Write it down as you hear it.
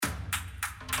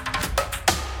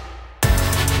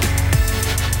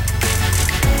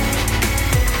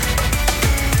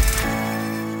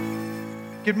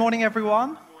Good morning,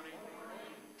 everyone.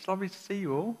 It's lovely to see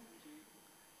you all.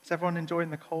 Is everyone enjoying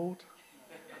the cold?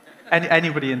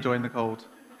 Anybody enjoying the cold?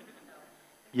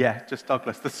 Yeah, just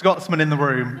Douglas. The Scotsman in the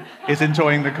room is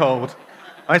enjoying the cold.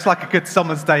 It's like a good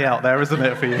summer's day out there, isn't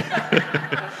it, for you?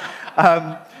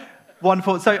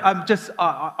 Wonderful. So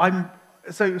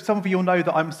So some of you will know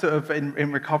that I'm sort of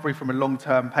in recovery from a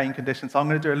long-term pain condition, so I'm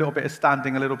going to do a little bit of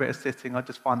standing, a little bit of sitting. I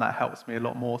just find that helps me a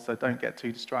lot more, so don't get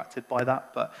too distracted by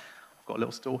that. But I've got a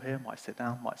little stool here, might sit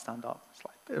down, might stand up. It's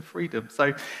like a bit of freedom.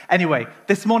 So anyway,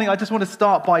 this morning I just want to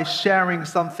start by sharing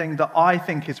something that I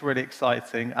think is really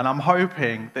exciting, and I'm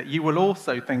hoping that you will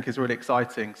also think is really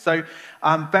exciting. So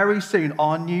very soon,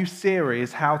 our new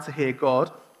series, How to Hear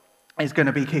God, is going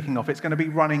to be kicking off. It's going to be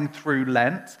running through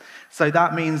Lent. So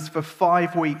that means for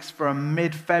 5 weeks from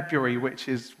mid-February, which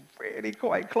is really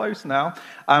quite close now,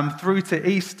 through to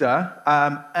Easter.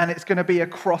 And it's going to be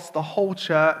across the whole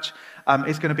church.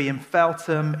 It's going to be in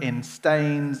Feltham, in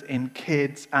Staines, in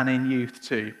kids, and in youth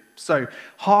too. So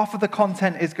half of the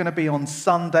content is going to be on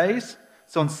Sundays.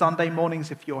 So on Sunday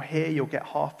mornings, if you're here, you'll get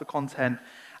half the content.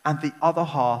 And the other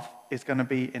half is going to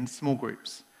be in small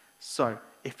groups. So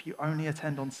if you only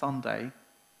attend on Sunday,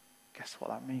 guess what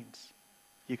that means?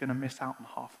 You're going to miss out on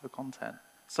half of the content.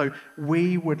 So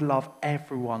we would love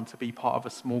everyone to be part of a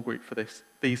small group for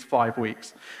these 5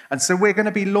 weeks. And so we're going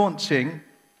to be launching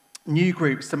new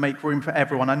groups to make room for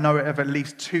everyone. I know of at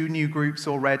least 2 new groups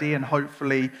already, and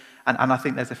hopefully, and I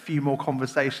think there's a few more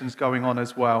conversations going on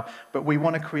as well, but we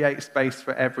want to create space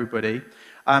for everybody.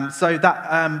 So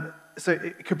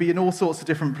it could be in all sorts of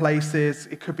different places.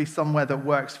 It could be somewhere that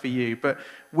works for you. But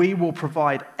we will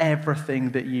provide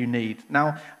everything that you need.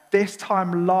 Now, this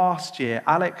time last year,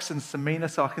 Alex and Samina,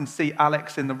 so I can see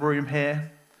Alex in the room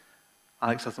here.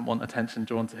 Alex doesn't want attention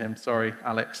drawn to him. Sorry,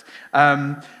 Alex.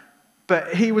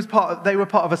 But they were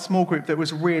part of a small group that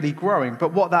was really growing.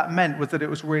 But what that meant was that it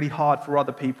was really hard for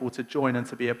other people to join and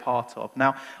to be a part of.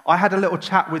 Now, I had a little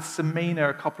chat with Samina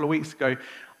a couple of weeks ago.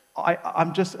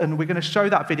 And we're going to show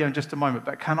that video in just a moment,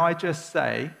 but can I just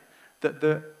say that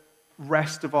the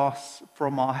rest of us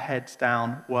from our heads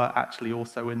down were actually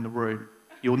also in the room.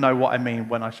 You'll know what I mean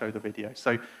when I show the video.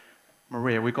 So,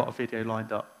 Maria, we've got a video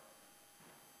lined up.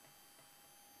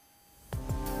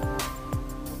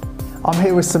 I'm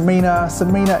here with Samina.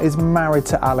 Samina is married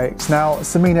to Alex. Now,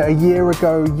 Samina, a year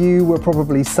ago, you were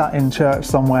probably sat in church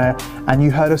somewhere and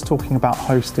you heard us talking about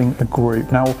hosting a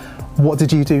group. Now, what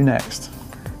did you do next?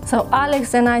 So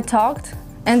Alex and I talked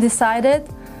and decided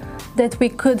that we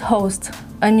could host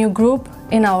a new group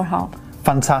in our home.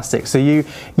 Fantastic. So you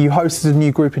hosted a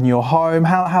new group in your home.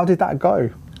 How did that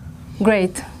go?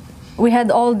 Great. We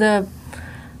had all the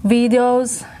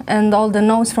videos and all the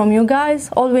notes from you guys.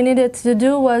 All we needed to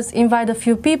do was invite a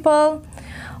few people,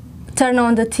 turn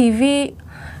on the TV,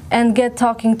 and get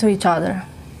talking to each other.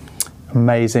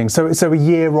 Amazing. So a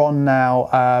year on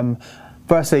now,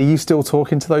 firstly, are you still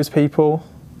talking to those people?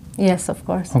 Yes, of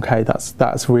course. Okay,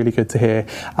 that's really good to hear.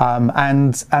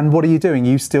 And what are you doing? Are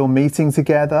you still meeting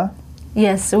together?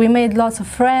 Yes, we made lots of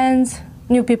friends.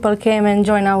 New people came and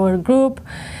joined our group,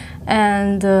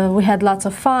 and we had lots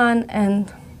of fun,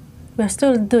 and we're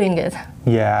still doing it.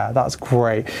 Yeah, that's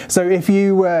great. So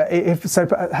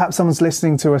perhaps someone's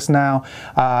listening to us now,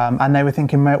 and they were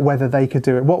thinking whether they could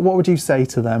do it. What would you say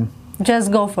to them?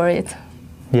 Just go for it.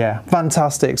 Yeah,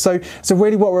 fantastic. So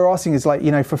really what we're asking is, like,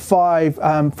 for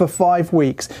 5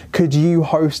 weeks, could you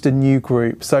host a new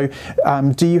group? So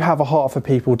do you have a heart for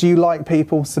people? Do you like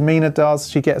people? Samina does.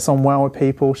 She gets on well with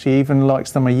people. She even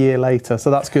likes them a year later. So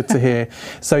that's good to hear.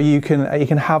 So you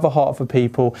can have a heart for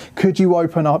people. Could you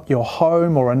open up your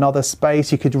home or another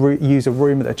space? You could use a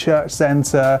room at the church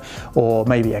centre or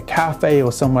maybe a cafe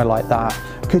or somewhere like that.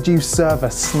 Could you serve a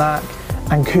snack?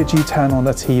 And could you turn on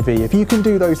the TV? If you can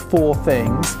do those 4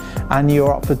 things and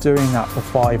you're up for doing that for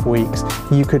 5 weeks,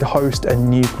 you could host a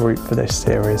new group for this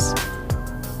series.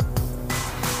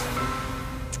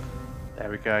 There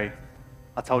we go.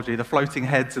 I told you, the floating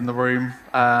heads in the room.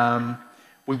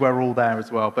 We were all there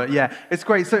as well. But yeah, it's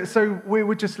great. So we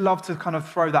would just love to kind of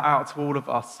throw that out to all of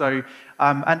us. So,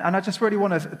 and I just really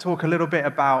want to talk a little bit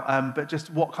about, but just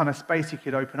what kind of space you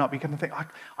could open up. You can think,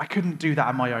 I couldn't do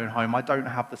that in my own home. I don't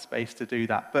have the space to do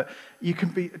that. But you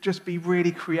can just be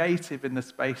really creative in the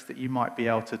space that you might be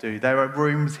able to do. There are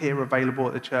rooms here available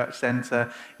at the church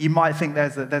centre. You might think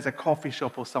there's a coffee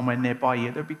shop or somewhere nearby you.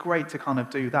 It would be great to kind of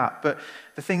do that. But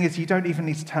the thing is, you don't even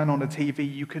need to turn on the TV.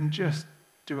 You can just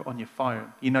do it on your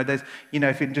phone. There's,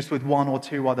 if you're just with 1 or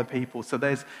 2 other people. So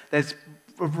there's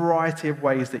a variety of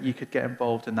ways that you could get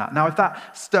involved in that. Now, if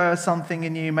that stirs something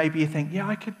in you, maybe you think, yeah,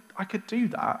 I I could do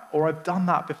that, or I've done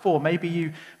that before. Maybe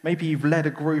you've led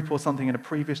a group or something in a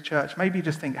previous church. Maybe you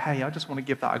just think, hey, I just want to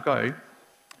give that a go.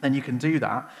 Then you can do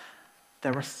that.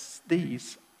 There are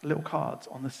these little cards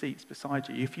on the seats beside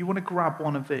you. If you want to grab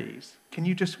one of these, can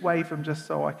you just wave them just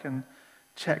so I can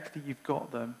check that you've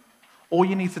got them? All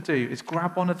you need to do is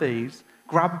grab one of these,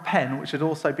 grab a pen, which should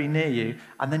also be near you,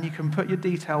 and then you can put your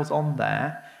details on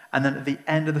there, and then at the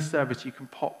end of the service, you can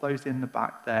pop those in the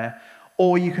back there.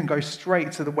 Or you can go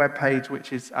straight to the webpage,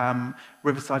 which is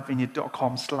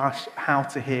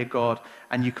riversidevineyard.com/how-to-hear-God,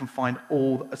 and you can find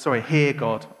hear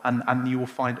God, and you will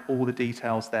find all the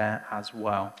details there as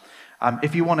well.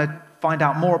 If you want to find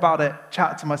out more about it,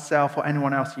 chat to myself or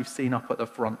anyone else you've seen up at the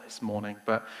front this morning.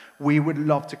 But we would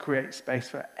love to create space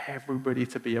for everybody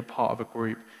to be a part of a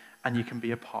group, and you can be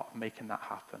a part of making that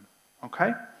happen.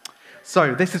 Okay?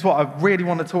 So this is what I really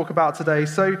want to talk about today.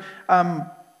 So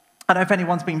I don't know if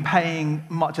anyone's been paying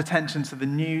much attention to the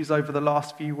news over the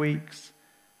last few weeks,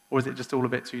 or is it just all a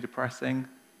bit too depressing?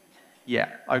 Yeah,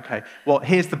 okay. Well,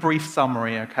 here's the brief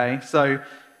summary, okay? So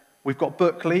we've got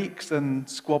book leaks and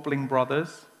squabbling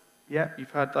brothers. Yeah,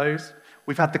 you've heard those.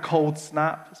 We've had the cold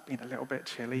snap. It's been a little bit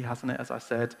chilly, hasn't it, as I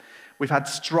said. We've had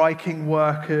striking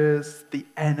workers, the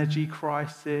energy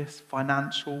crisis,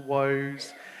 financial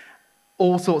woes,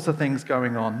 all sorts of things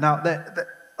going on. Now,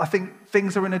 I think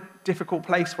things are in a difficult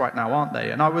place right now, aren't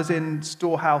they? And I was in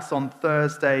Storehouse on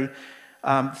Thursday.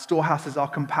 Storehouse is our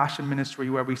compassion ministry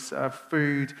where we serve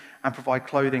food and provide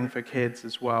clothing for kids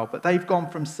as well. But they've gone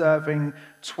from serving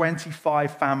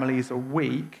 25 families a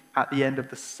week at the end of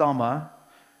the summer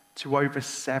to over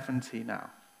 70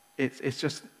 now. It's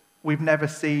just, we've never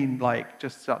seen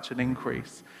just such an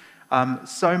increase.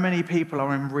 So many people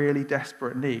are in really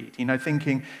desperate need,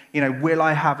 thinking, will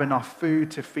I have enough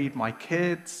food to feed my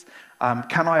kids?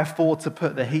 Can I afford to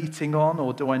put the heating on,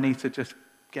 or do I need to just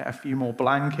get a few more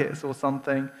blankets or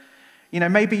something?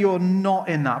 Maybe you're not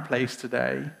in that place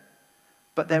today,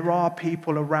 but there are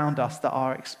people around us that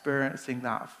are experiencing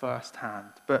that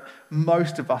firsthand. But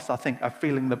most of us, I think, are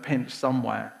feeling the pinch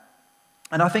somewhere.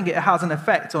 And I think it has an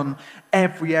effect on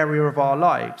every area of our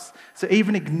lives. So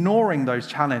even ignoring those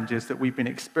challenges that we've been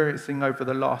experiencing over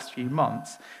the last few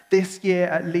months, this year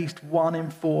at least 1 in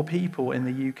 4 people in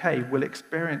the UK will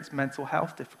experience mental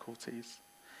health difficulties.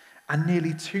 And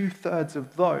nearly 2/3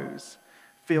 of those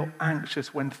feel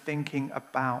anxious when thinking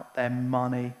about their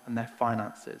money and their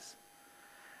finances.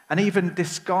 And even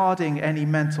discarding any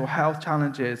mental health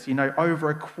challenges,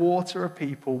 over 1/4 of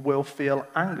people will feel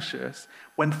anxious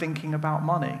when thinking about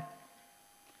money.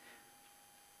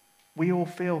 We all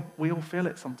feel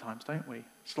it sometimes, don't we?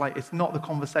 It's not the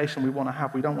conversation we want to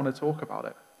have. We don't want to talk about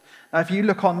it. Now, if you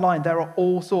look online, there are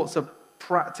all sorts of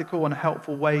practical and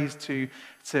helpful ways to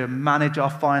manage our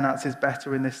finances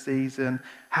better in this season,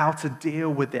 how to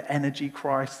deal with the energy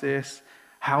crisis,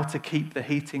 how to keep the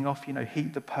heating off,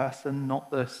 heat the person, not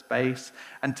the space,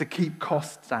 and to keep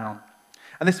costs down.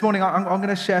 And this morning, I'm going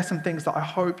to share some things that I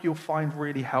hope you'll find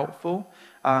really helpful,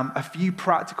 a few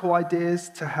practical ideas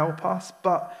to help us,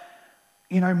 but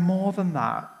more than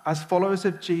that, as followers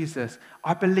of Jesus,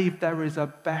 I believe there is a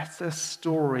better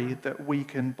story that we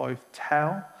can both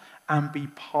tell and be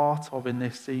part of in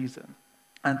this season,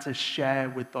 and to share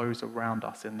with those around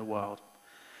us in the world.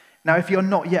 Now, if you're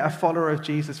not yet a follower of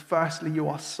Jesus, firstly, you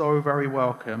are so very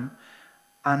welcome.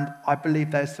 And I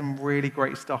believe there's some really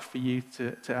great stuff for you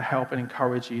to help and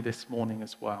encourage you this morning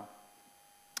as well.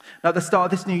 Now, at the start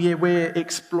of this new year, we're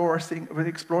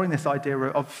exploring this idea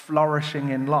of flourishing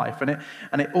in life.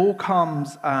 And it all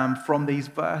comes from these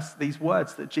words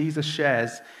that Jesus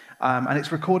shares. And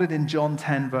it's recorded in John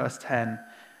 10, verse 10.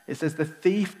 It says, "The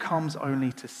thief comes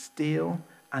only to steal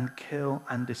and kill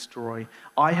and destroy.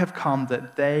 I have come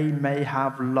that they may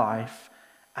have life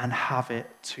and have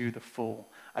it to the full."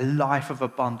 A life of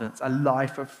abundance, a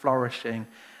life of flourishing.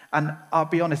 And I'll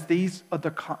be honest, these are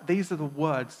the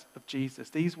words of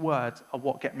Jesus. These words are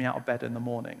what get me out of bed in the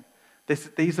morning.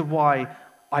 These are why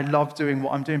I love doing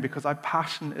what I'm doing, because I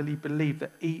passionately believe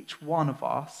that each one of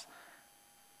us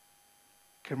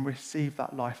can receive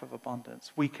that life of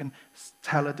abundance. We can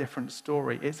tell a different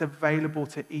story. It's available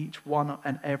to each one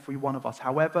and every one of us.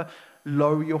 However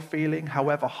low you're feeling,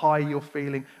 however high you're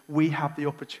feeling, we have the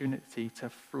opportunity to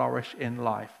flourish in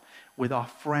life with our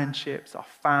friendships, our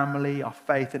family, our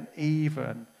faith, and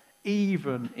even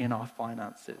in our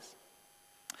finances.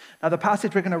 Now, the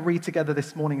passage we're going to read together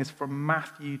this morning is from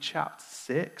Matthew chapter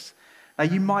 6. Now,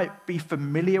 you might be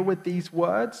familiar with these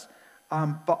words,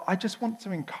 but I just want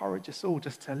to encourage us all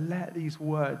just to let these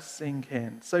words sink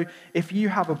in. So if you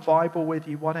have a Bible with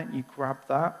you, why don't you grab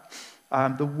that?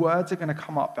 The words are going to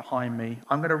come up behind me.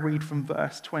 I'm going to read from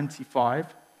verse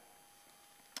 25.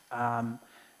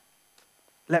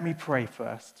 Let me pray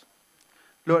first.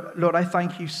 Lord, I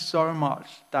thank you so much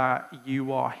that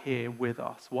you are here with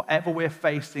us. Whatever we're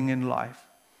facing in life,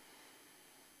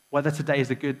 whether today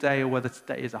is a good day or whether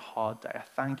today is a hard day, I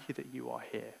thank you that you are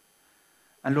here.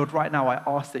 And Lord, right now I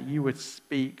ask that you would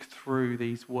speak through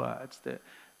these words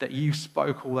that you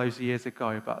spoke all those years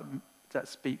ago, but that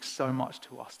speaks so much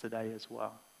to us today as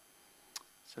well.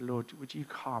 So Lord, would you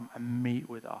come and meet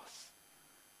with us?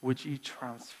 Would you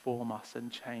transform us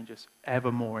and change us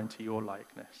ever more into your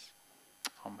likeness?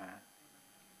 Amen.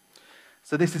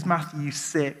 So this is Matthew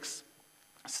 6,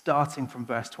 starting from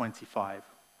verse 25.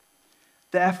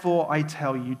 Therefore, I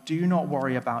tell you, do not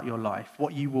worry about your life,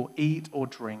 what you will eat or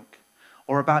drink,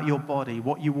 or about your body,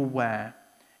 what you will wear.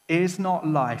 Is not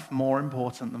life more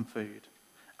important than food,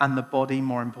 and the body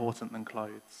more important than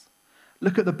clothes?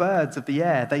 Look at the birds of the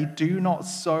air. They do not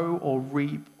sow or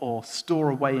reap or store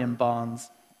away in barns,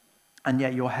 and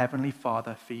yet your heavenly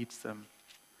Father feeds them.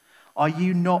 Are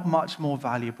you not much more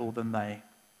valuable than they?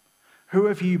 Who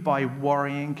of you by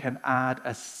worrying can add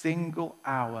a single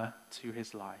hour to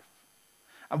his life?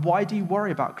 And why do you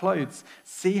worry about clothes?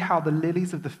 See how the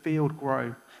lilies of the field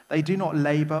grow. They do not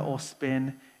labor or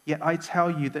spin, yet I tell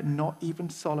you that not even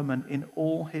Solomon in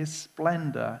all his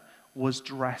splendor was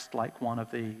dressed like one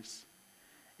of these.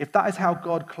 If that is how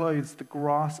God clothes the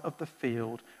grass of the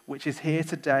field, which is here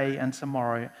today and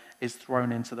tomorrow is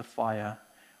thrown into the fire,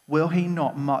 will he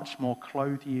not much more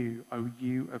clothe you, O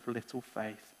you of little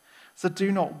faith? So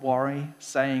do not worry,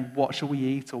 saying, what shall we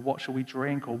eat, or what shall we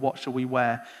drink, or what shall we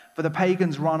wear? For the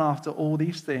pagans run after all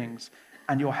these things,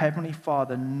 and your heavenly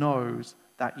Father knows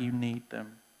that you need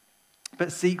them.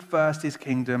 But seek first his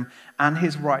kingdom and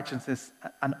his righteousness,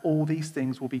 and all these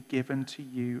things will be given to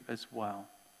you as well.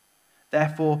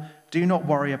 Therefore, do not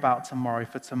worry about tomorrow,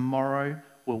 for tomorrow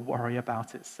will worry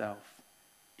about itself.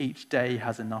 Each day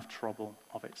has enough trouble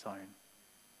of its own.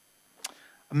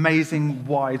 Amazing,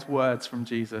 wise words from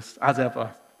Jesus, as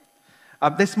ever.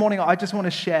 This morning, I just want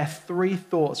to share 3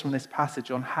 thoughts from this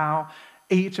passage on how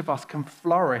each of us can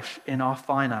flourish in our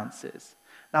finances.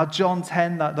 Now, John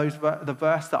 10, the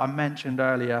verse that I mentioned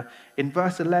earlier, in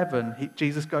verse 11,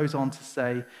 Jesus goes on to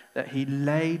say that he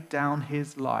laid down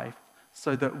his life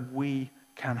so that we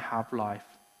can have life.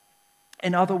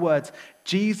 In other words,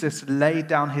 Jesus laid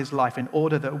down his life in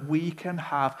order that we can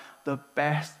have the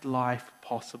best life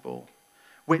possible,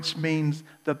 which means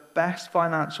the best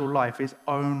financial life is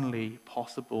only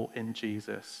possible in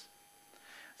Jesus.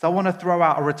 So I want to throw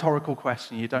out a rhetorical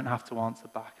question. You don't have to answer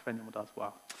back if anyone does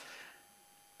well.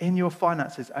 In your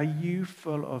finances, are you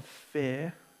full of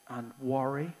fear and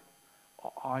worry,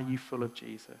 or are you full of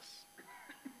Jesus?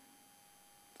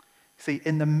 See,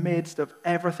 in the midst of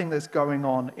everything that's going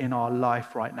on in our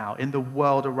life right now, in the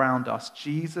world around us,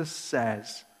 Jesus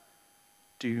says,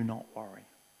 do not worry.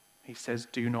 He says,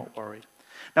 do not worry.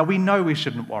 Now, we know we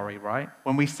shouldn't worry, right?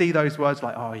 When we see those words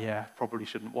like, oh yeah, probably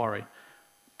shouldn't worry.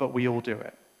 But we all do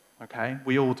it, okay?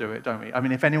 We all do it, don't we? I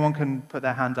mean, if anyone can put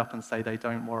their hand up and say they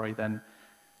don't worry, then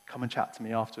come and chat to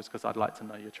me afterwards because I'd like to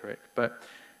know your trick.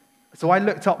 So I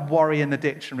looked up worry in the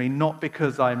dictionary, not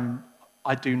because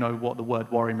I do know what the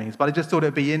word worry means, but I just thought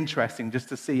it'd be interesting just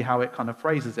to see how it kind of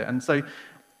phrases it. And so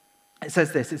it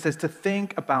says this, it says to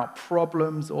think about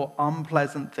problems or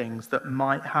unpleasant things that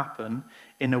might happen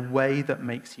in a way that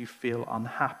makes you feel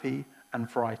unhappy and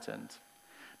frightened.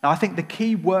 Now, I think the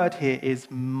key word here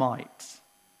is might.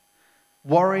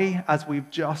 Worry, as we've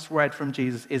just read from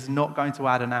Jesus, is not going to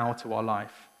add an hour to our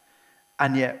life.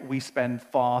 And yet we spend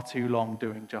far too long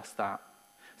doing just that.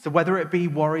 So whether it be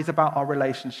worries about our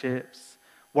relationships,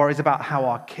 worries about how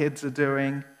our kids are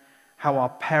doing, how our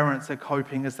parents are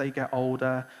coping as they get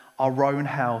older, our own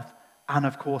health, and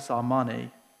of course our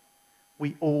money,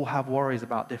 we all have worries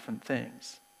about different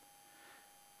things.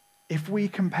 If we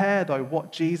compare, though,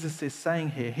 what Jesus is saying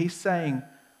here, he's saying,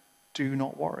 do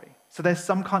not worry. So there's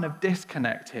some kind of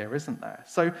disconnect here, isn't there?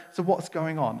 So what's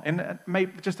going on? And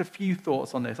maybe just a few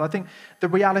thoughts on this. I think the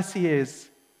reality is,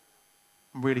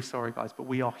 I'm really sorry, guys, but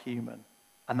we are human.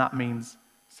 And that means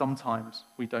sometimes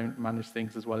we don't manage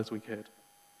things as well as we could.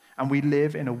 And we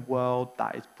live in a world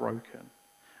that is broken.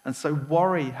 And so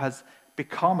worry has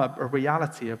become a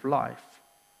reality of life.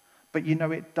 But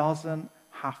it doesn't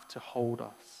have to hold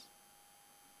us.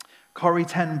 Corrie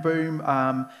ten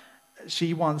Boom,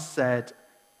 she once said,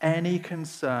 any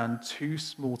concern too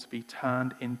small to be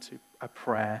turned into a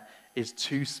prayer is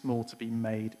too small to be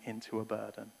made into a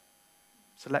burden.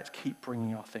 So let's keep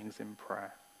bringing our things in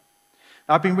prayer.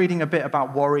 Now, I've been reading a bit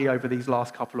about worry over these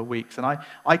last couple of weeks, and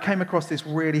I came across this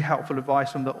really helpful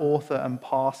advice from the author and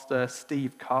pastor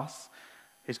Steve Cuss.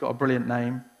 He's got a brilliant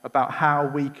name, about how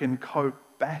we can cope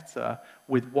better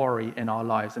with worry in our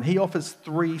lives. And he offers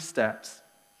 3 steps.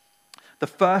 The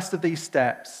first of these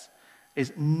steps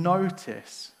is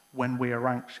notice when we are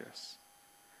anxious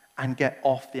and get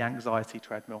off the anxiety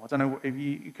treadmill. I don't know if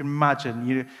you can imagine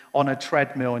you on a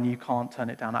treadmill and you can't turn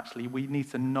it down. Actually, we need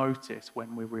to notice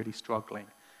when we're really struggling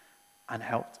and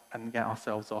help and get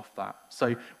ourselves off that.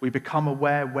 So we become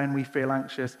aware when we feel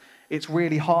anxious. It's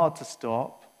really hard to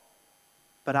stop,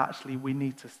 but actually we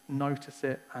need to notice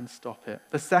it and stop it.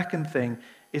 The second thing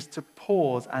is to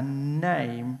pause and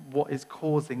name what is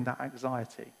causing that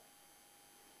anxiety.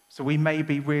 So we may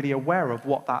be really aware of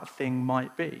what that thing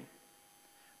might be,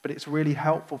 but it's really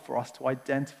helpful for us to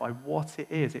identify what it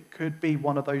is. It could be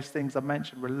one of those things I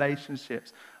mentioned: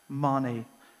 relationships, money,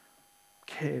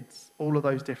 kids, all of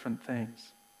those different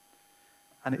things.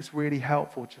 And it's really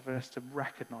helpful for us to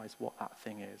recognize what that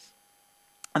thing is.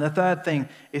 And the third thing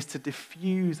is to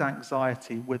diffuse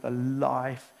anxiety with a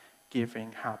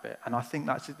life-giving habit. And I think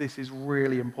this is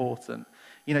really important.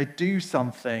 Do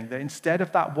something that instead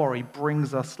of that worry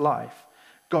brings us life.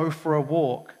 Go for a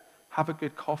walk, have a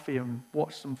good coffee and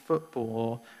watch some football,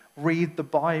 or read the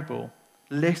Bible,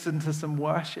 listen to some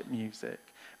worship music,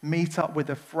 meet up with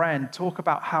a friend, talk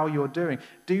about how you're doing.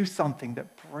 Do something that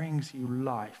brings you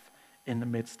life in the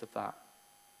midst of that.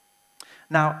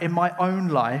 Now, in my own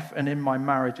life and in my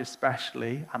marriage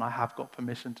especially, and I have got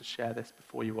permission to share this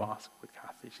before you ask with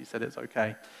Kathy, she said it's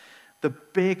okay, the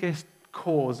biggest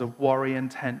cause of worry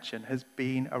and tension has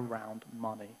been around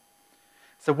money.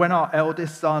 So when our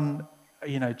eldest son,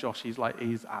 Josh, he's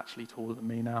actually taller than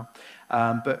me now.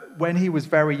 But when he was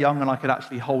very young and I could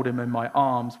actually hold him in my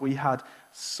arms, we had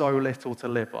so little to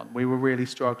live on. We were really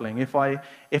struggling. If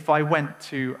I went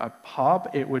to a pub,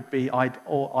 it would be I'd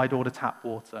order tap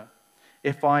water.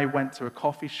 If I went to a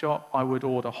coffee shop, I would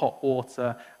order hot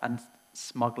water and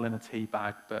smuggle in a tea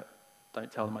bag, but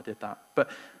don't tell them I did that.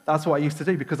 But that's what I used to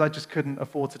do because I just couldn't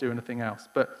afford to do anything else.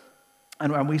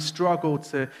 And we struggled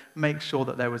to make sure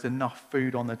that there was enough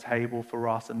food on the table for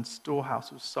us, and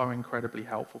Storehouse was so incredibly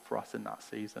helpful for us in that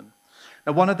season.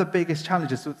 Now, one of the biggest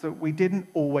challenges was that we didn't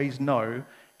always know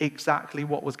exactly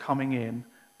what was coming in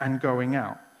and going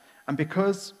out. And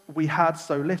because we had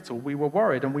so little, we were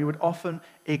worried, and we would often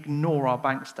ignore our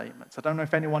bank statements. I don't know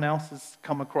if anyone else has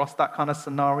come across that kind of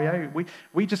scenario.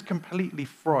 We just completely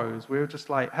froze. We were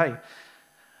just like, hey.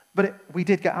 But we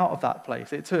did get out of that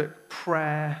place. It took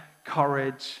prayer,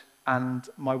 courage, and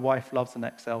my wife loves an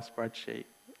Excel spreadsheet,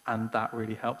 and that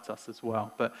really helped us as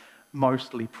well. But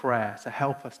mostly prayer to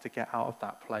help us to get out of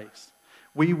that place.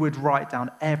 We would write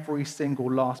down every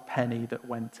single last penny that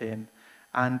went in,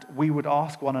 and we would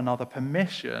ask one another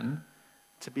permission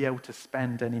to be able to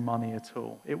spend any money at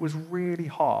all. It was really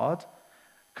hard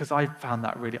because I found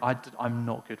that I'm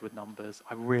not good with numbers.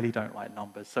 I really don't like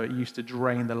numbers. So it used to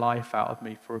drain the life out of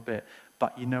me for a bit.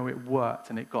 But it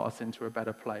worked and it got us into a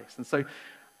better place. And so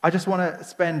I just want to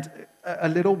spend a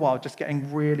little while just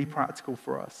getting really practical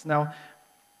for us. Now,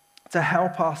 to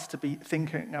help us to be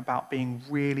thinking about being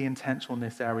really intentional in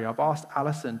this area, I've asked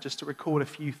Alison just to record a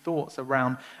few thoughts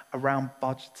around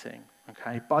budgeting.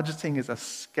 Okay, budgeting is a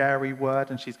scary word,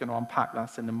 and she's going to unpack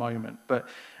that in a moment. But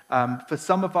for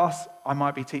some of us, I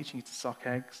might be teaching you to suck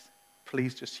eggs.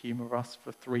 Please just humor us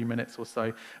for 3 minutes or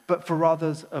so. But for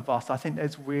others of us, I think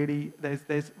there's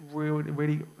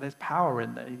power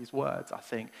in these words, I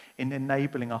think, in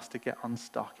enabling us to get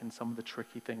unstuck in some of the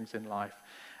tricky things in life.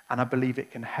 And I believe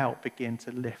it can help begin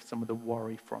to lift some of the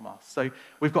worry from us. So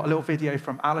we've got a little video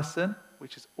from Alison,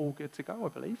 which is all good to go, I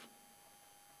believe.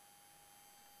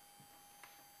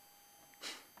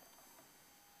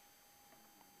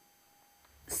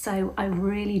 So I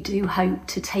really do hope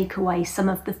to take away some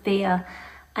of the fear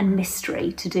and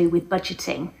mystery to do with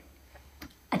budgeting.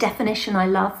 A definition I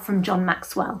love from John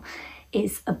Maxwell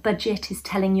is a budget is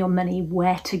telling your money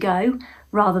where to go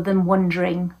rather than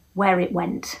wondering where it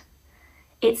went.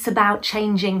 It's about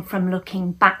changing from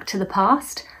looking back to the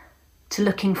past to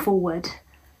looking forward.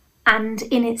 And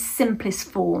in its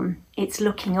simplest form, it's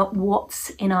looking at what's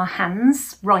in our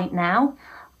hands right now,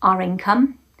 our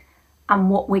income, and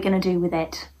what we're going to do with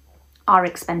it, our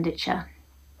expenditure.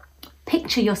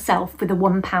 Picture yourself with a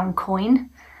 £1 coin.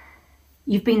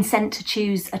 You've been sent to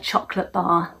choose a chocolate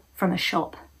bar from a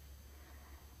shop.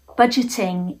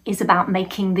 Budgeting is about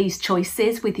making these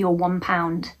choices with your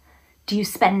 £1. Do you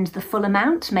spend the full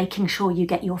amount, making sure you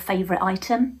get your favourite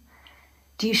item?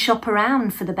 Do you shop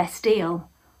around for the best deal?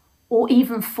 Or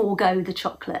even forego the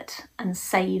chocolate and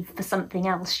save for something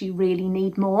else you really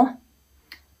need more?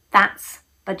 That's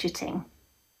budgeting.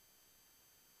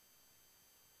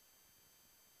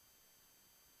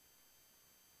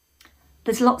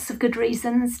 There's lots of good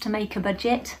reasons to make a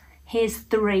budget. Here's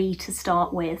 3 to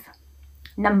start with.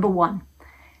 Number 1,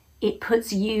 it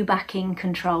puts you back in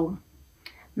control,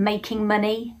 making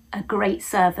money a great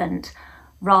servant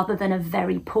rather than a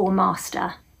very poor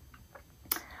master.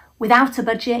 Without a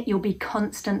budget, you'll be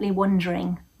constantly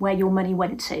wondering where your money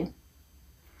went to.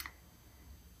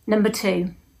 Number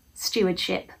 2,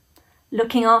 stewardship,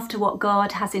 looking after what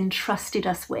God has entrusted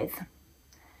us with.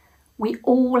 We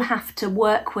all have to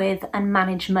work with and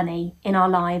manage money in our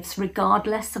lives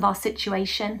regardless of our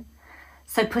situation.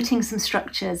 So putting some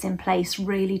structures in place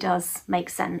really does make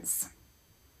sense.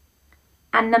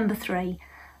 And number 3,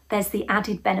 there's the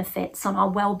added benefits on our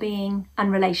well-being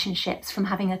and relationships from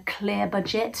having a clear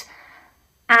budget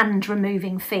and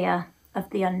removing fear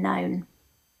of the unknown.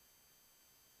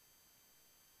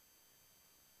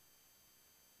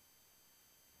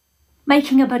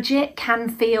 Making a budget can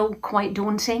feel quite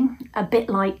daunting, a bit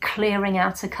like clearing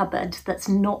out a cupboard that's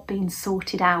not been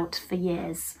sorted out for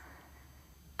years.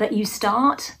 But you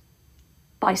start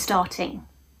by starting.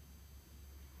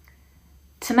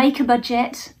 To make a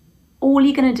budget, all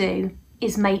you're going to do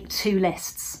is make 2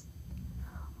 lists.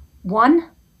 1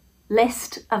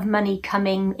 list of money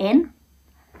coming in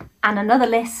and another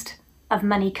list of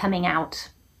money coming out.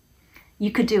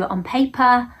 You could do it on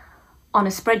paper, on a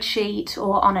spreadsheet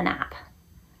or on an app,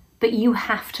 but you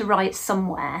have to write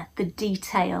somewhere the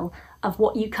detail of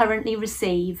what you currently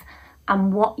receive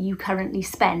and what you currently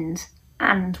spend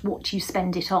and what you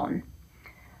spend it on.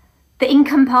 The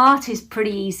income part is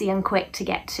pretty easy and quick to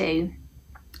get to.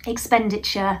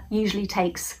 Expenditure usually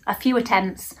takes a few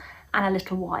attempts and a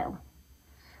little while.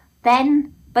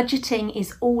 Then budgeting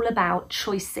is all about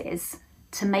choices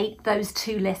to make those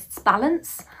 2 lists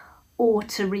balance or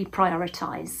to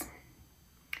reprioritise.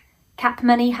 Cap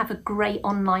Money have a great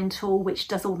online tool which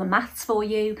does all the maths for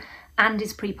you and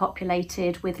is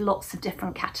pre-populated with lots of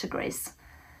different categories.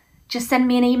 Just send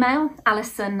me an email,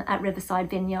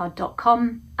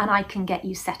 alison@riversidevineyard.com, and I can get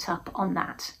you set up on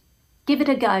that. Give it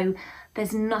a go.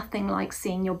 There's nothing like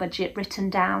seeing your budget written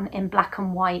down in black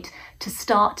and white to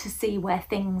start to see where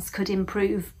things could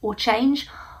improve or change,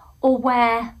 or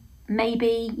where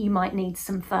maybe you might need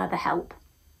some further help.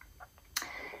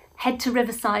 Head to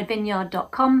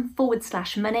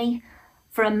riversidevineyard.com/money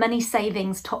for a money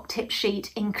savings top tip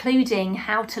sheet, including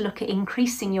how to look at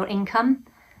increasing your income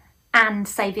and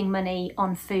saving money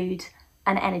on food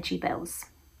and energy bills.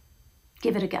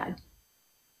 Give it a go.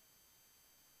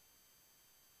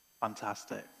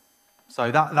 Fantastic. So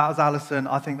that was Alison.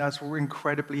 I think that's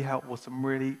incredibly helpful, some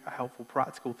really helpful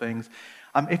practical things.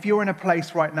 If you're in a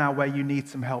place right now where you need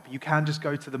some help, you can just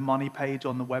go to the money page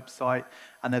on the website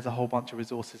and there's a whole bunch of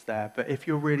resources there. But if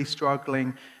you're really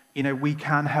struggling, we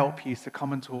can help you. So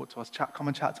come and talk to us. Come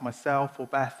and chat to myself or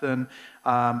Bethan.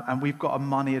 And we've got a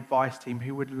money advice team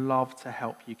who would love to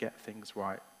help you get things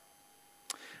right.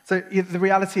 So the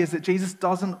reality is that Jesus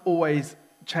doesn't always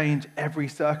change every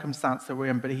circumstance that we're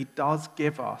in, but he does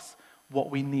give us what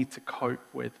we need to cope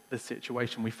with the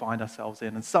situation we find ourselves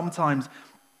in. And sometimes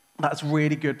that's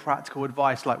really good practical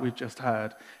advice like we've just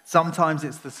heard. Sometimes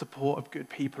it's the support of good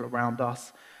people around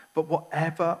us. But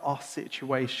whatever our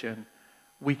situation,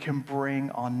 we can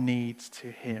bring our needs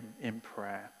to him in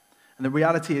prayer. And the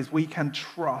reality is we can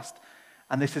trust,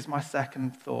 and this is my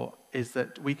second thought, is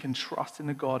that we can trust in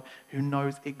a God who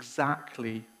knows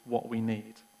exactly what we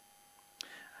need.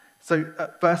 So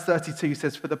verse 32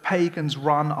 says, "For the pagans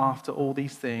run after all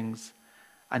these things,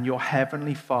 and your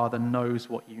heavenly Father knows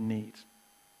what you need."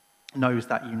 Knows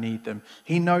that you need them.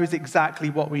 He knows exactly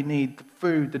what we need, the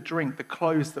food, the drink, the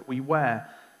clothes that we wear.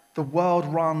 The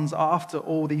world runs after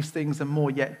all these things and more,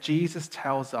 yet Jesus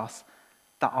tells us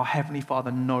that our Heavenly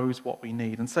Father knows what we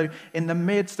need. And so in the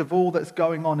midst of all that's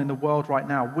going on in the world right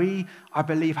now, we, I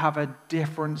believe, have a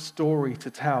different story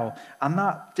to tell. And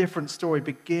that different story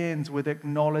begins with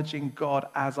acknowledging God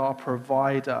as our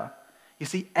provider. You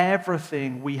see,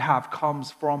 everything we have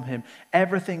comes from him.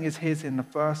 Everything is his in the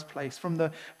first place. From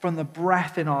the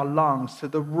breath in our lungs, to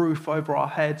the roof over our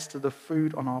heads, to the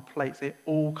food on our plates, it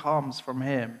all comes from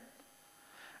him.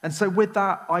 And so with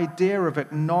that idea of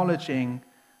acknowledging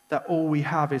that all we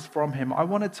have is from him, I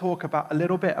want to talk a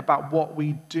little bit about what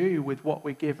we do with what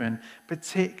we're given,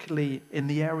 particularly in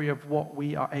the area of what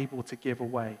we are able to give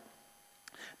away.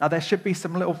 Now, there should be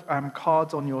some little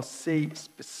cards on your seats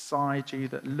beside you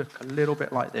that look a little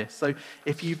bit like this. So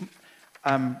if you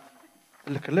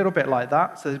look a little bit like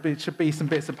that, so there should be some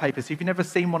bits of paper. So if you've never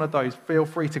seen one of those, feel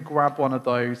free to grab one of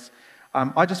those.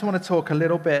 I just want to talk a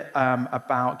little bit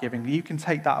about giving. You can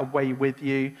take that away with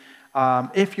you.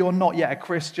 If you're not yet a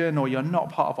Christian or you're not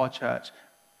part of our church,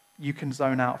 you can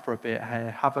zone out for a bit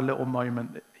here, have a little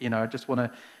moment. I just want to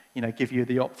give you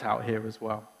the opt-out here as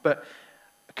well. But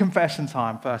confession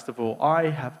time, first of all. I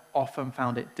have often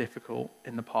found it difficult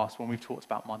in the past when we've talked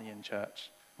about money in church,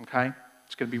 okay?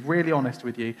 Just going to be really honest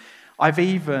with you.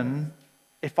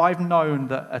 If I've known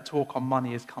that a talk on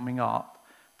money is coming up,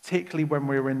 particularly when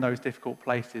we were in those difficult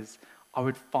places, I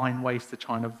would find ways to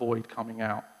try and avoid coming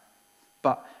out.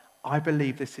 But I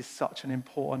believe this is such an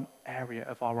important area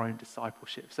of our own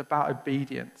discipleship. It's about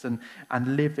obedience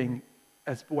and living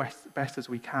as best as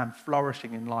we can,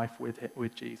 flourishing in life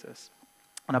with Jesus.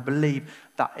 And I believe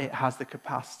that it has the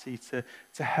capacity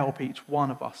to help each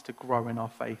one of us to grow in our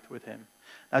faith with him.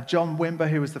 Now, John Wimber,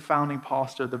 who was the founding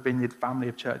pastor of the Vineyard family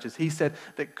of churches, he said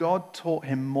that God taught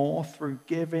him more through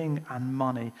giving and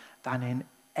money than in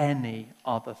any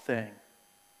other thing.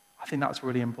 I think that's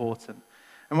really important.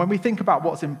 And when we think about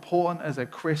what's important as a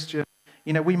Christian,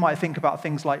 we might think about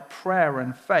things like prayer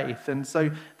and faith. And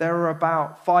so there are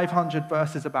about 500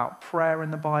 verses about prayer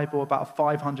in the Bible, about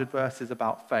 500 verses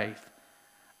about faith.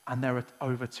 And there are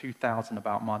over 2,000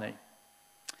 about money.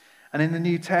 And in the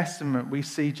New Testament, we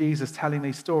see Jesus telling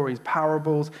these stories,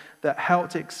 parables that help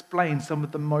to explain some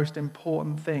of the most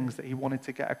important things that he wanted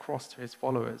to get across to his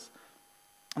followers.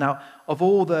 Now, of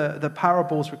all the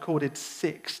parables recorded,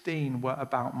 16 were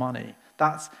about money.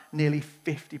 That's nearly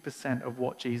 50% of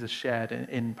what Jesus shared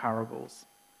in parables.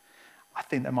 I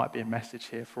think there might be a message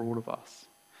here for all of us.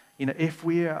 If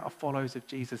we are followers of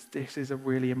Jesus, this is a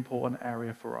really important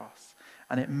area for us.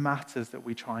 And it matters that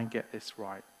we try and get this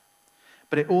right.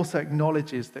 But it also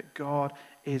acknowledges that God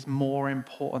is more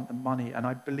important than money, and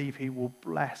I believe he will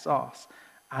bless us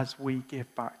as we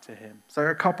give back to him. So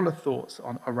a couple of thoughts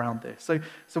around this.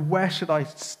 So where should I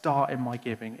start in my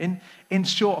giving? In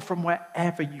short, from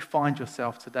wherever you find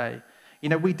yourself today.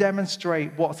 We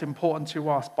demonstrate what's important to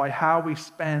us by how we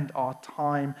spend our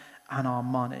time and our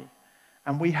money.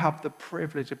 And we have the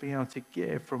privilege of being able to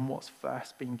give from what's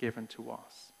first been given to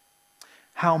us.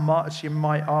 How much, you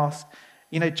might ask?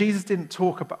 Jesus didn't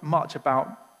talk much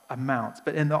about amounts,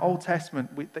 but in the Old Testament,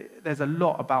 there's a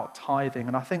lot about tithing,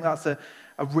 and I think that's a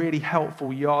really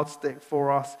helpful yardstick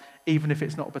for us, even if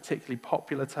it's not a particularly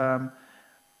popular term.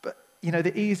 But,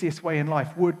 the easiest way in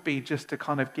life would be just to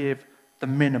kind of give the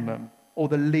minimum, or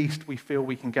the least we feel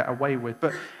we can get away with.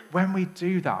 But when we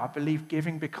do that, I believe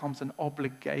giving becomes an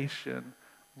obligation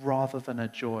rather than a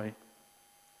joy.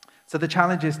 So the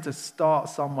challenge is to start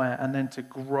somewhere and then to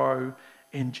grow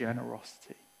in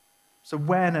generosity. So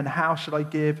when and how should I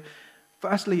give?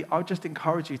 Firstly, I would just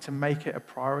encourage you to make it a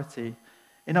priority.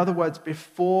 In other words,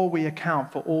 before we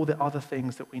account for all the other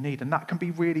things that we need. And that can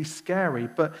be really scary,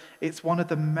 but it's one of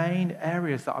the main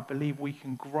areas that I believe we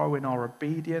can grow in our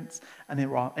obedience and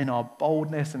in our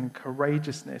boldness and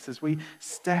courageousness as we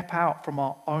step out from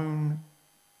our own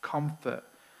comfort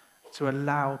to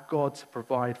allow God to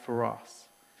provide for us.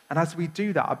 And as we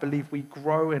do that, I believe we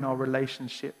grow in our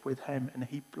relationship with him, and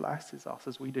he blesses us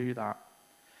as we do that.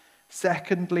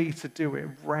 Secondly, to do it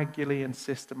regularly and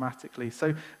systematically.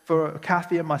 So for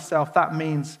Kathy and myself, that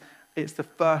means it's the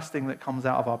first thing that comes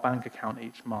out of our bank account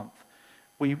each month.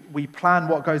 We plan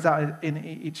what goes out in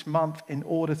each month in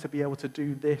order to be able to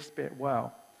do this bit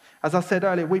well. As I said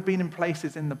earlier, we've been in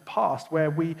places in the past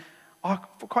where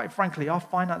quite frankly, our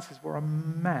finances were a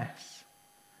mess,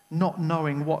 not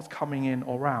knowing what's coming in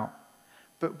or out.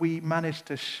 But we managed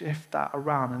to shift that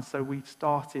around, and so we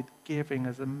started giving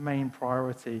as a main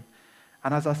priority.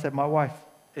 And as I said, my wife,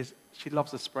 she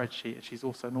loves a spreadsheet, and she's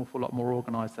also an awful lot more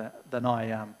organized than I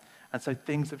am. And so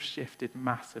things have shifted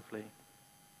massively.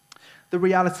 The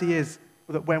reality is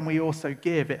that when we also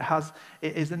give, it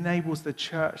enables the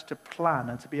church to plan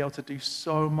and to be able to do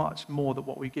so much more than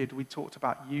what we give. We talked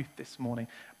about youth this morning,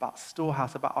 about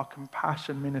Storehouse, about our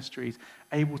compassion ministries,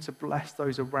 able to bless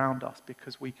those around us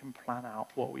because we can plan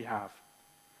out what we have.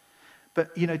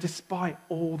 But, despite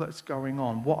all that's going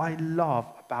on, what I love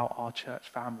about our church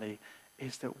family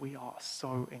is that we are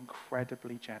so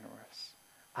incredibly generous.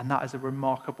 And that is a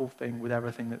remarkable thing with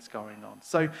everything that's going on.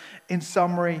 So, in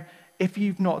summary, if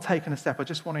you've not taken a step, I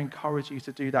just want to encourage you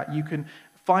to do that. You can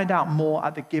find out more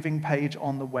at the giving page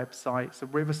on the website, so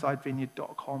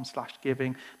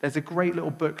riversidevineyard.com/giving. There's a great little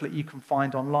booklet you can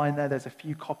find online there. There's a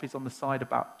few copies on the side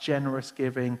about generous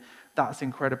giving. That's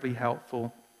incredibly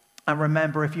helpful. And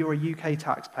remember, if you're a UK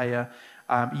taxpayer,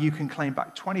 you can claim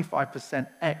back 25%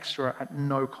 extra at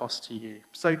no cost to you.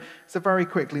 So very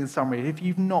quickly in summary, if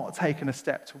you've not taken a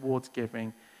step towards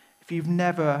giving, if you've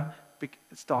never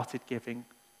started giving,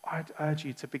 I'd urge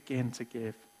you to begin to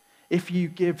give. If you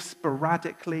give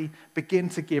sporadically, begin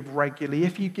to give regularly.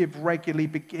 If you give regularly,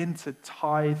 begin to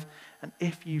tithe. And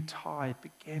if you tithe,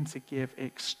 begin to give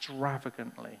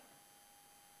extravagantly.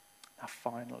 Now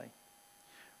finally,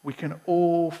 We can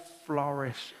all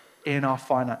flourish in our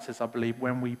finances, I believe,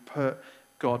 when we put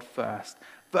God first.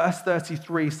 Verse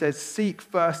 33 says, seek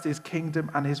first his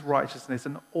kingdom and his righteousness,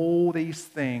 and all these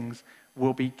things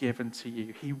will be given to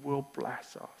you. He will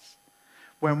bless us.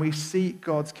 When we seek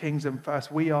God's kingdom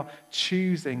first, we are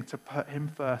choosing to put him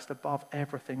first above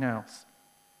everything else.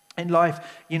 In life,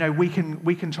 we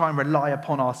can try and rely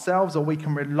upon ourselves, or we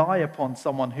can rely upon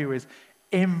someone who is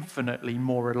infinitely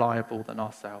more reliable than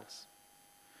ourselves.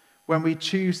 When we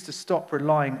choose to stop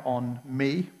relying on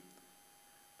me,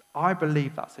 I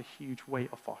believe that's a huge weight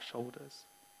off our shoulders.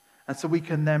 And so we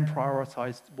can then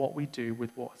prioritize what we do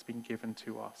with what has been given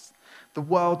to us. The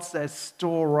world says,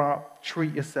 store up,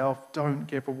 treat yourself, don't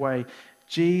give away.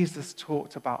 Jesus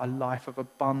talked about a life of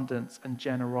abundance and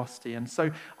generosity. And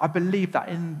so I believe that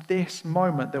in this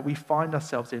moment that we find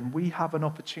ourselves in, we have an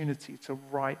opportunity to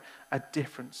write a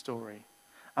different story.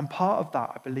 And part of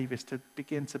that, I believe, is to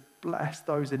begin to bless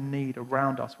those in need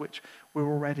around us, which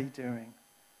we're already doing.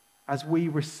 As we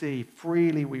receive,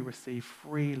 freely we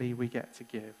get to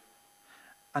give.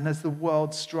 And as the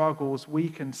world struggles, we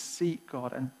can seek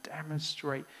God and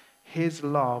demonstrate his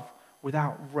love with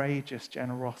outrageous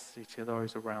generosity to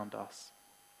those around us.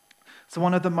 So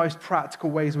one of the most practical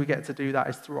ways we get to do that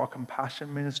is through our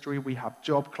compassion ministry. We have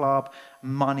Job Club,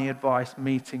 money advice,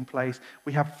 meeting place.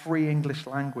 We have free English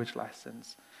language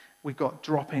lessons. We've got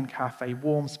drop-in cafe,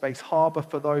 warm space, harbour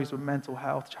for those with mental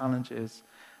health challenges.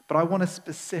 But I want to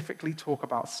specifically talk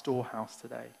about Storehouse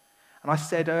today. And I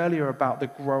said earlier about the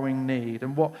growing need,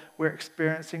 and what we're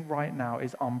experiencing right now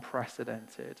is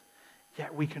unprecedented.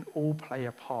 Yet we can all play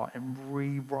a part in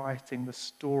rewriting the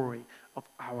story of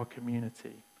our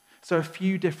community. So a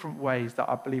few different ways that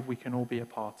I believe we can all be a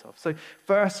part of. So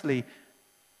firstly,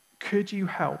 could you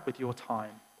help with your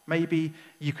time? Maybe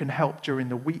you can help during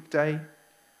the weekday.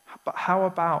 But how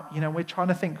about, we're trying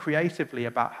to think creatively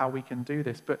about how we can do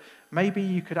this, but maybe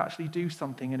you could actually do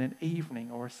something in an evening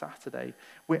or a Saturday.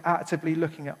 We're actively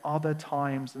looking at other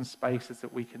times and spaces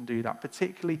that we can do that,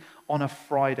 particularly on a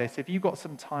Friday. So if you've got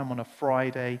some time on a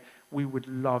Friday, we would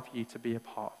love you to be a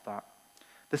part of that.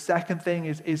 The second thing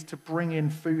is to bring in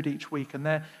food each week, and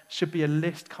there should be a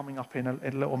list coming up in a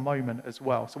little moment as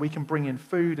well. So we can bring in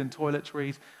food and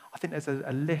toiletries. I think there's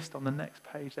a list on the next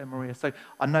page there, Maria. So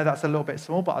I know that's a little bit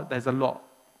small, but there's a lot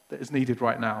that is needed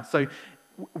right now. So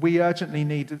we urgently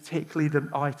need, particularly the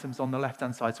items on the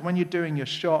left-hand side. So when you're doing your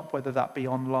shop, whether that be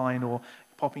online or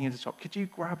popping into the shop, could you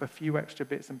grab a few extra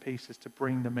bits and pieces to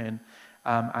bring them in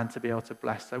and to be able to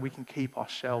bless, so we can keep our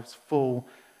shelves full,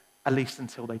 at least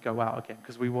until they go out again,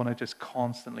 because we want to just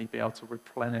constantly be able to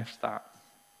replenish that.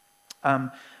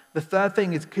 The third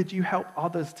thing is, could you help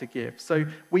others to give? So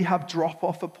we have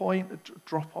drop-off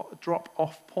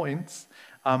points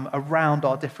around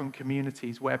our different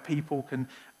communities where people can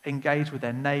engage with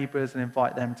their neighbours and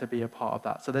invite them to be a part of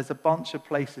that. So there's a bunch of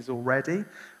places already,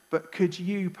 but could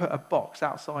you put a box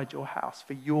outside your house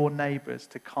for your neighbours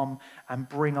to come and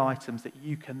bring items that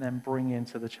you can then bring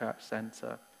into the church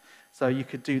centre? So you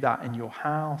could do that in your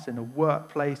house, in a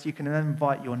workplace. You can then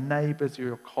invite your neighbours or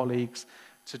your colleagues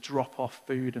to drop off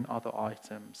food and other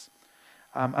items.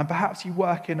 And perhaps you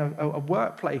work in a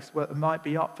workplace where it might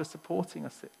be up for supporting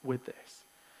us with this.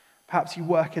 Perhaps you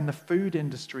work in the food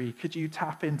industry. Could you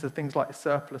tap into things like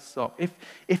surplus stock?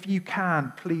 If you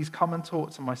can, please come and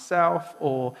talk to myself,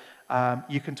 or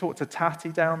you can talk to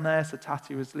Tati down there. So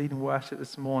Tati was leading worship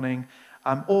this morning.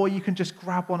 Or you can just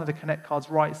grab one of the Connect cards,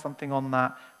 write something on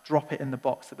that, drop it in the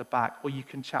box at the back. Or you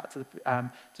can chat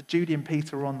to Judy and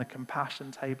Peter on the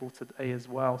compassion table today as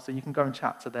well. So you can go and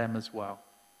chat to them as well.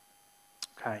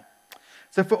 Okay.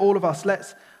 So for all of us,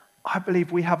 I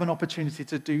believe we have an opportunity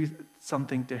to do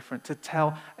something different, to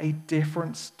tell a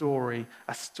different story,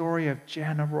 a story of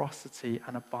generosity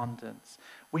and abundance.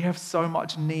 We have so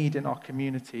much need in our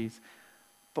communities,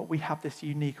 but we have this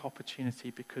unique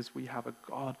opportunity because we have a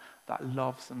God that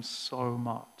loves them so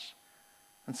much.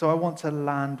 And so I want to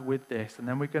land with this, and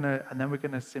then we're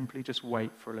gonna simply just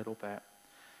wait for a little bit.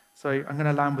 So I'm going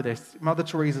to land with this. Mother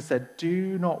Teresa said,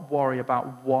 "Do not worry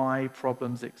about why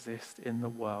problems exist in the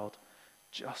world.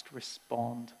 Just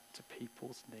respond to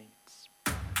people's needs."